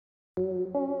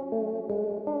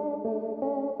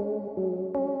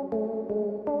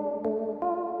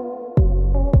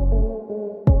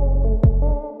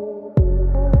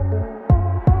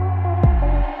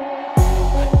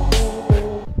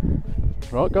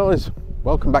Right guys,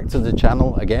 welcome back to the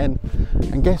channel again,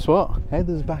 and guess what?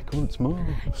 Heather's back once more.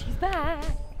 She's back.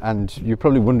 And you're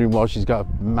probably wondering why she's got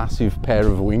a massive pair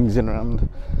of wings in her hand.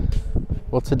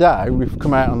 Well, today we've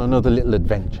come out on another little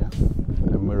adventure,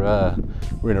 and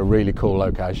we're in a really cool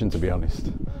location, to be honest,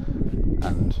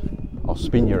 and I'll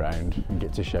spin you around and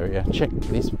get to show you. Check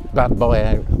this bad boy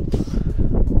out.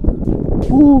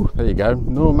 Ooh, there you go,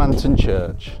 Normanton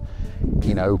Church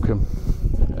in Oakham.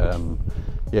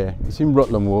 Yeah, it's in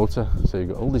Rutland Water, so you've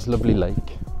got all this lovely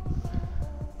lake,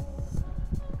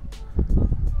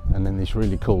 and then this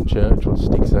really cool church what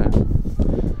sticks out.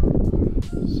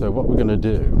 So what we're going to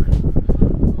do,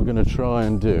 we're going to try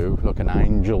and do like an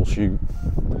angel shoot,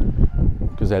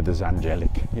 because Heather's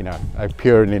angelic, you know how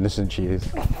pure and innocent she is.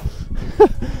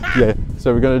 Yeah,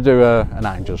 so we're going to do an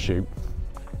angel shoot,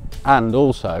 and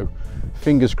also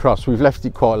fingers crossed, we've left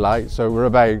it quite late, so we're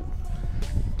about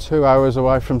 2 hours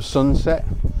away from sunset,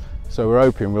 so we're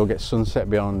hoping we'll get sunset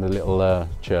behind the little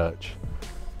church,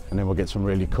 and then we'll get some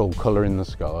really cool colour in the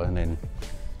sky, and then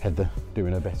Heather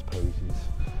doing her best poses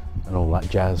and all that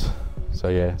jazz. So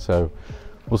yeah, so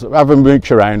we'll have a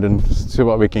mooch around and see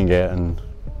what we can get, and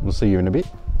we'll see you in a bit.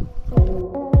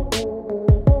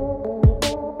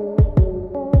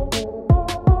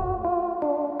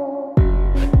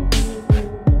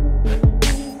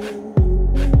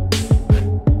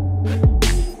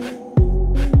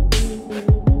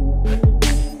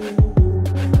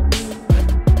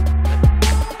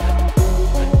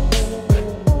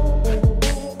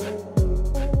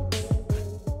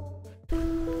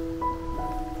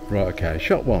 Right, okay,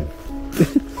 shot one.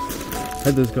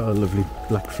 Heather's got a lovely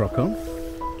black frock on.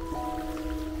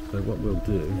 So what we'll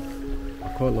do, I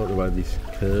quite like the way this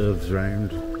curves round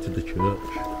to the church.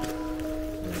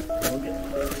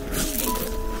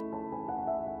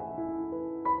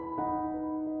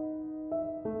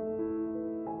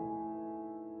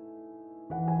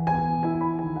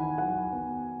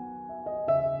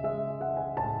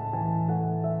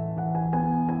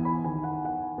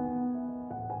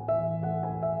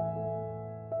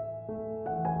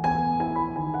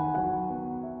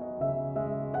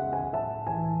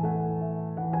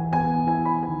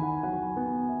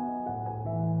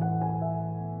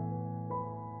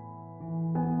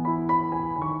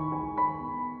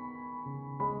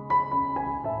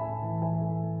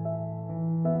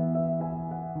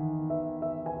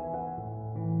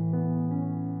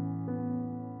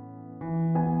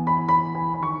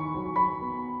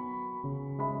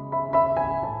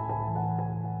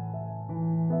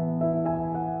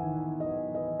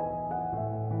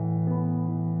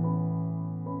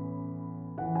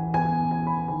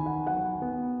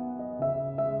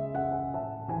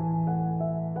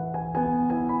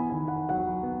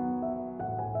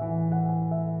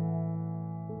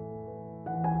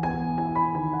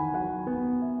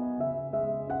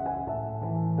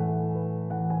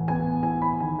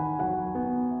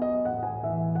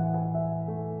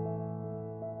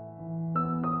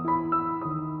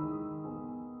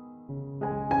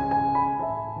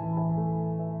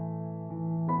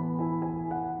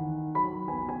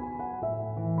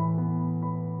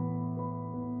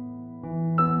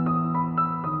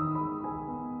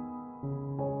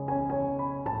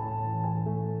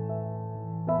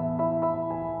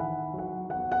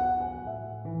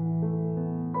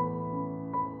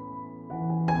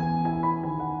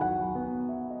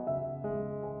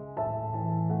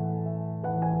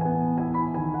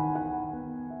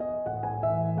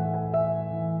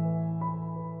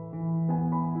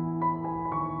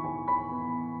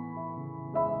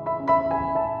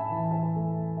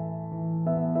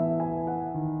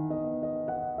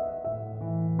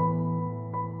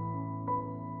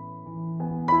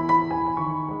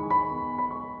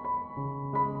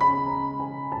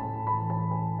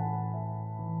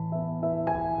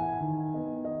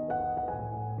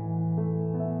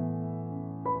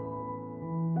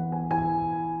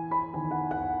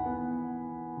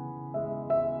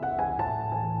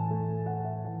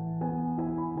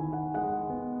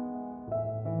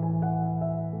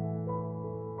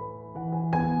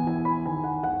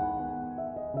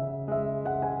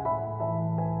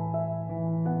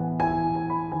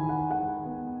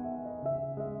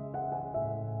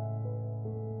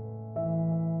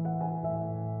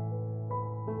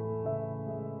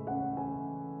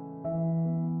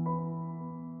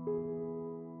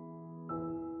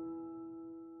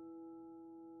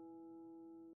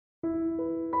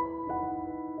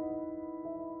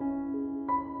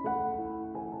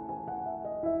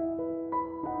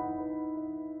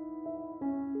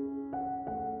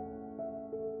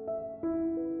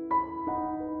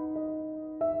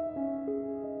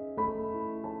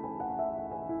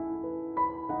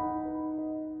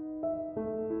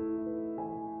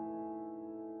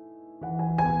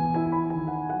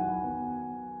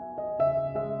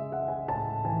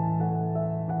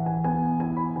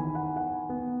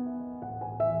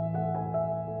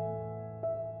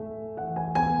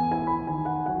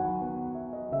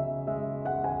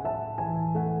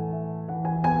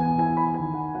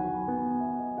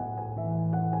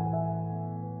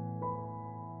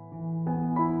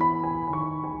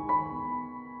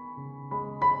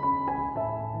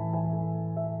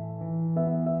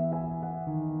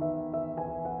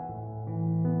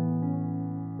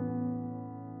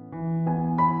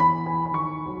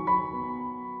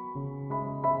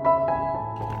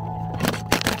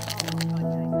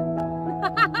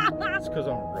 because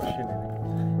I'm rushing it.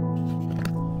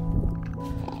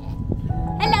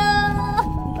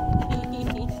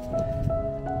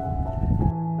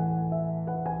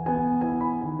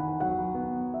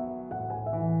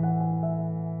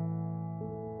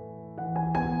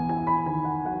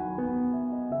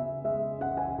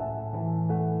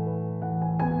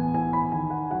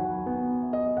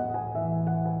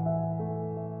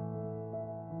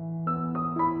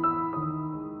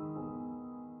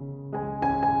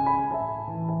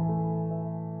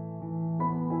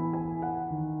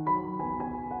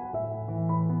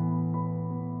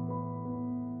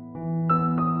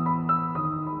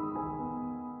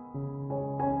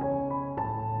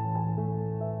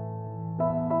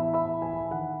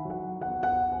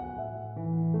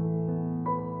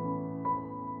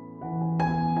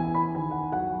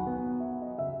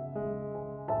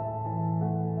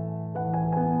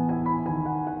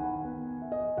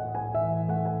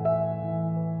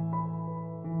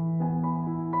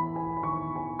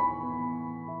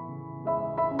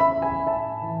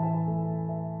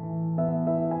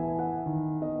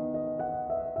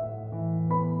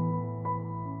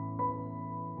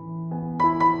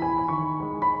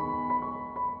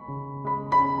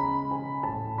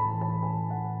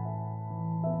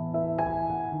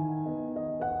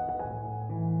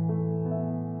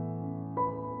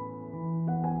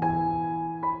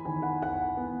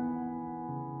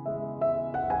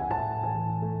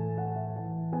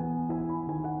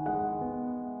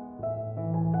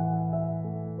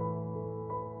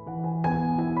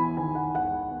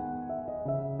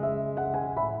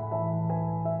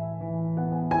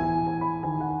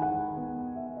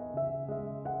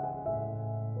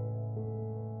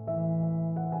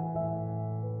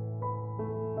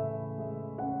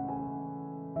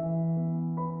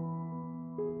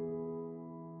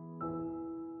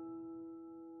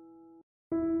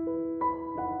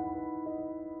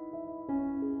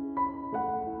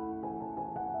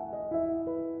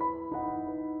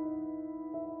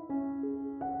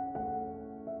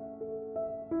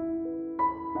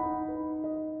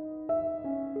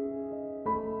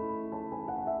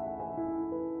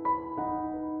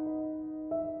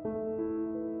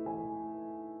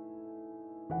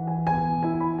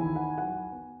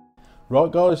 Right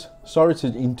guys, sorry to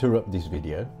interrupt this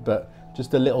video, but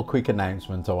just a little quick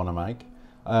announcement I want to make.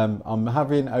 I'm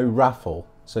having a raffle,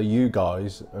 so you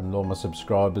guys and all my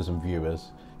subscribers and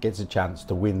viewers gets a chance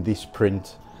to win this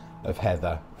print of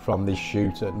Heather from this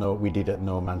shoot we did at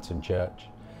Normanton Church.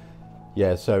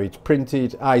 Yeah, so it's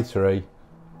printed A3,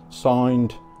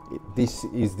 signed. This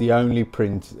is the only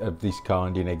print of this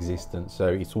kind in existence, so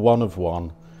it's one of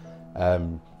one.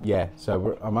 Yeah,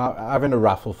 so I'm having a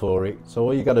raffle for it, so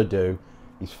all you got to do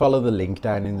is follow the link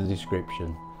down in the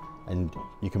description and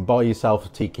you can buy yourself a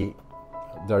ticket.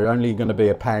 They're only going to be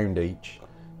 £1 each.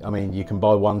 I mean, you can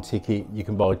buy one ticket, you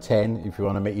can buy 10 if you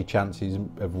want to make your chances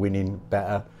of winning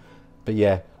better. But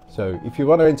yeah, so if you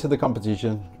want to enter the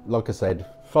competition, like I said,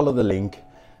 follow the link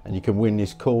and you can win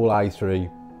this cool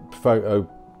A3 photo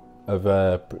of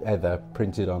Heather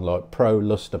printed on like pro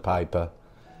luster paper.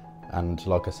 And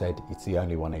like I said, it's the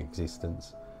only one in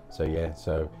existence. So yeah,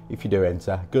 so if you do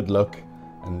enter, good luck,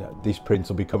 and this print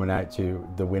will be coming out to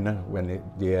the winner when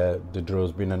the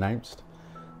draw's been announced.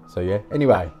 So yeah,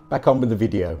 anyway, back on with the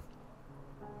video.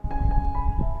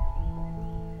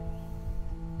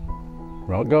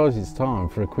 Right guys, it's time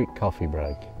for a quick coffee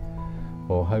break.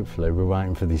 Or hopefully we're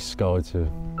waiting for this sky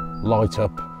to light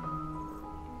up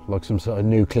like some sort of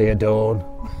nuclear dawn.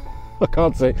 I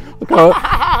can't see it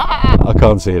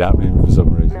happening for some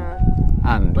reason. No.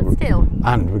 And but still.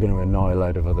 And we're going to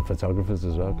annihilate of other photographers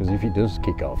as well, because if it does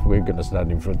kick off, we're going to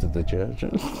stand in front of the church.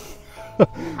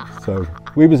 So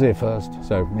we was here first,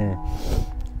 so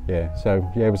yeah. So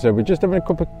we're just having a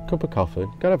cup of coffee.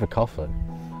 Gotta have a coffee,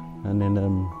 and then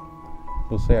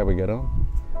we'll see how we get on.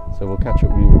 So we'll catch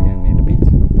up with you again in a bit.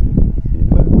 See you in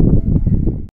a bit.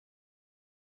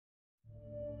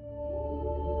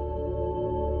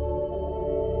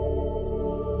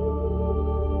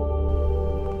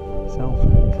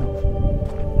 Selfie.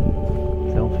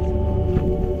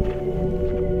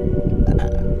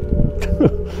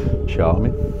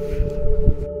 Charming.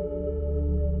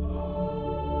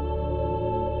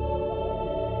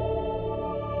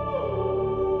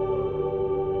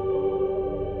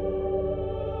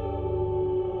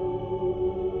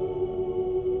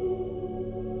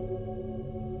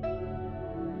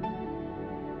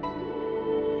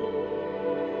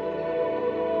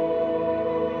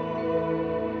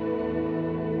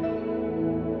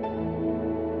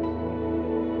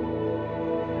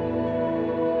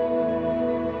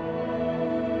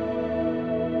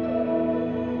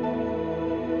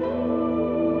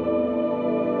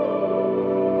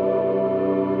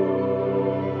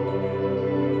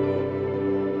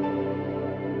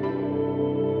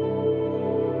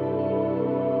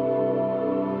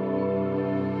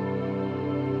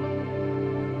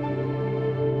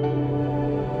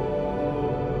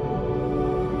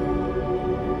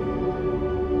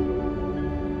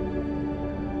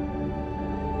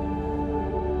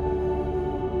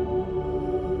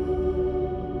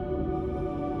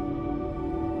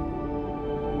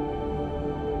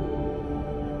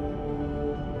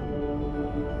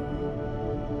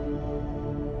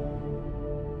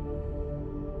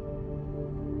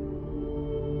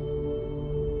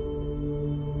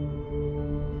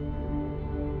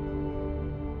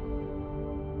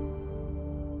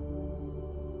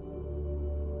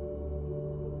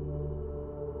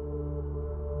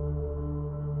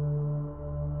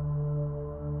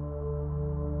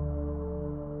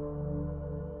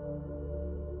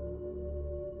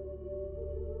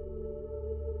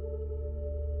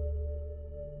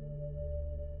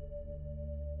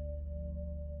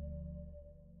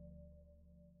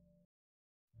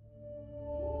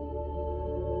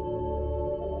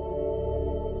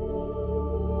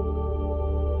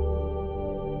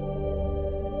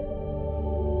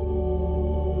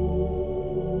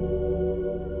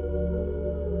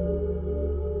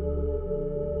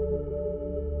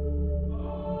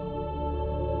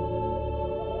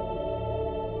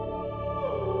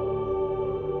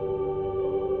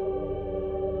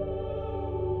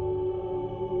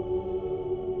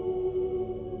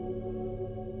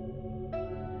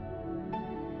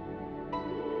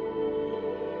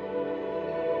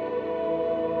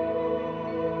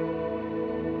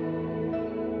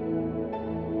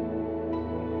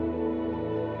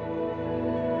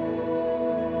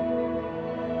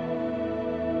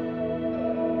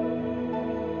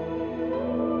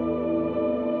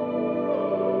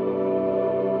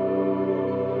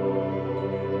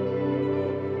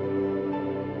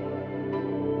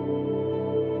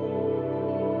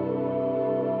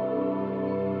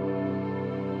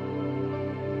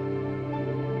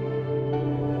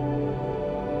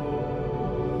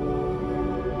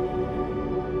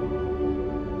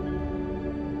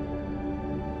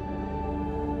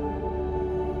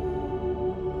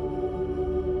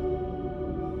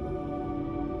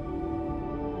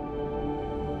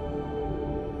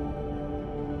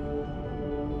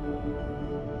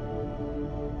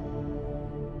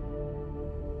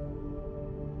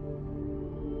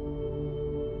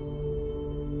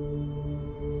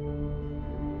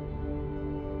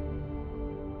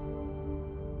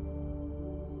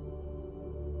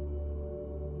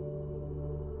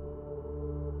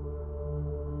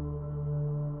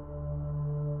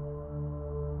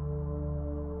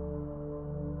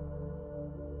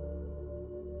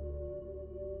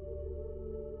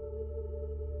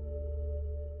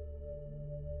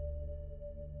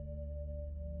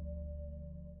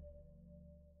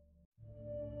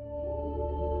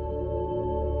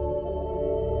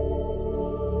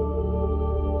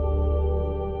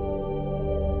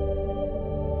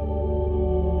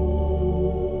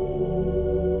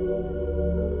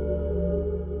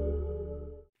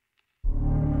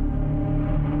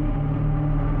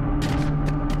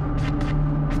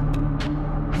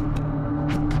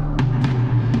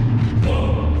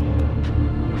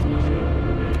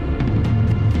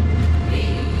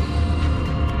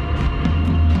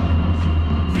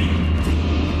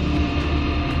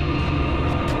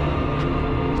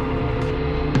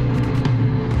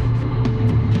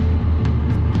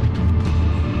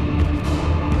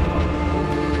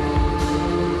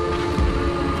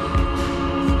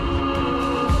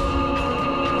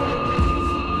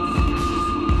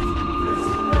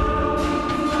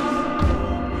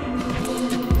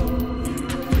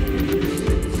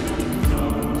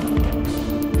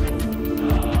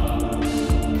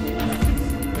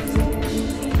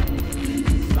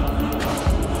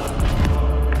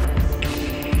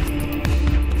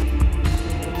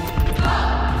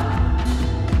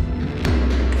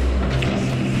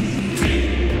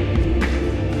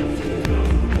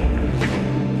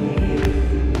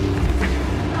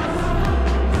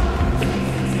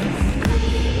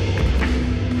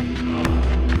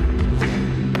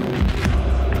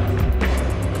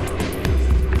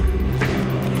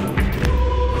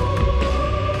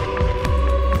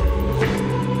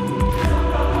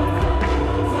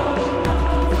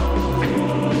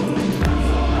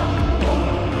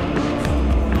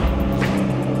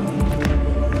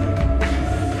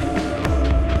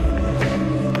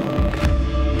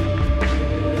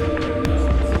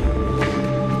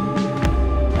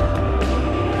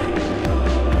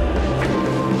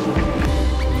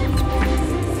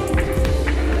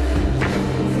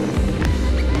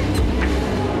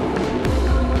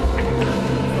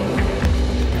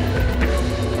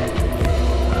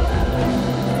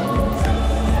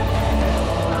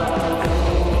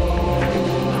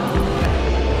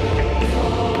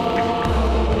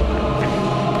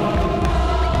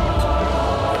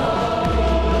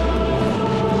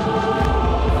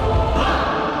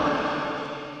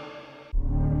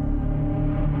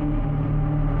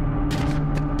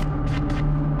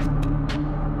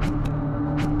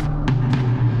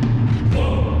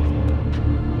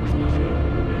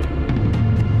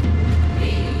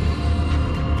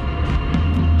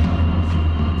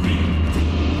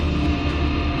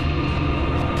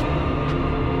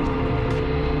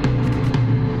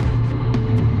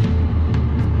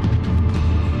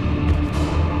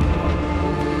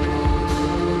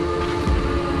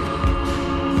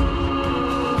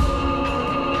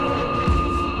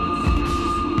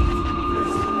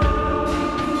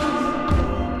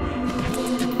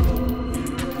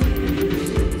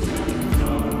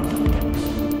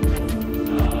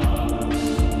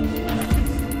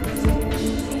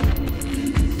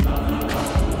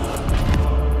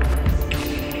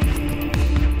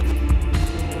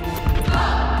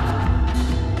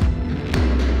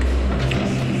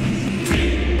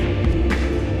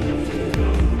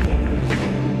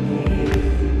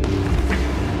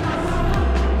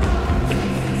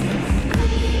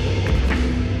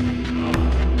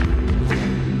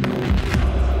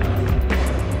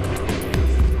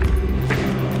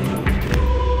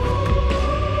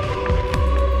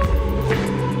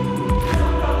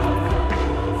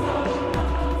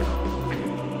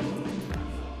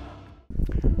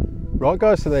 Right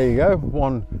guys, so there you go,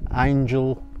 one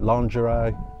angel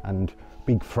lingerie and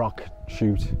big frock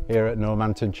shoot here at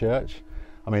Normanton Church.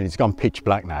 I mean, it's gone pitch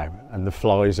black now and the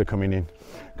flies are coming in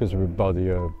because we're by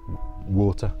the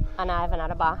water. And I haven't had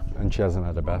a bath. And she hasn't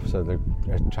had a bath, so they're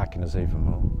attacking us even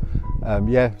more.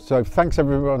 Yeah, so thanks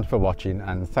everyone for watching,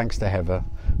 and thanks to Heather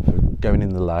for going in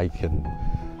the lake and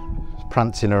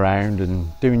prancing around and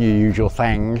doing your usual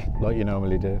thing like you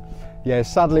normally do. Yeah,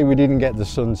 sadly we didn't get the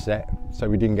sunset, so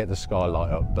we didn't get the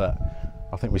skylight up, but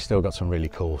I think we still got some really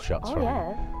cool shots from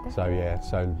it. So yeah,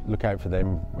 so look out for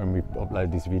them when we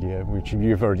upload this video, which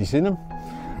you've already seen them.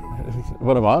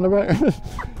 What am I on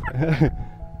about?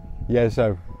 Yeah,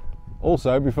 so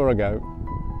also before I go,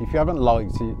 if you haven't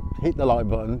liked it, hit the like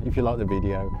button if you like the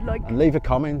video, and leave a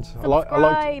comment. I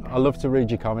love to read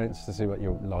your comments to see what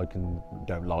you like and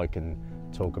don't like and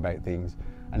talk about things.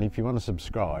 And if you want to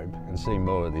subscribe and see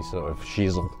more of this sort of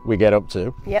shizzle we get up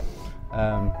to, yep.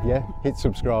 Yeah, hit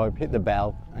subscribe, hit the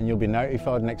bell, and you'll be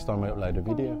notified next time I upload a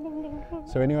video.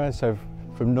 So anyway, so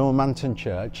from Normanton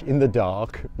Church in the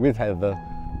dark with Heather,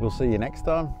 we'll see you next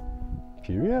time.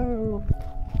 Cheerio.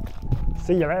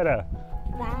 See you later.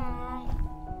 Bye.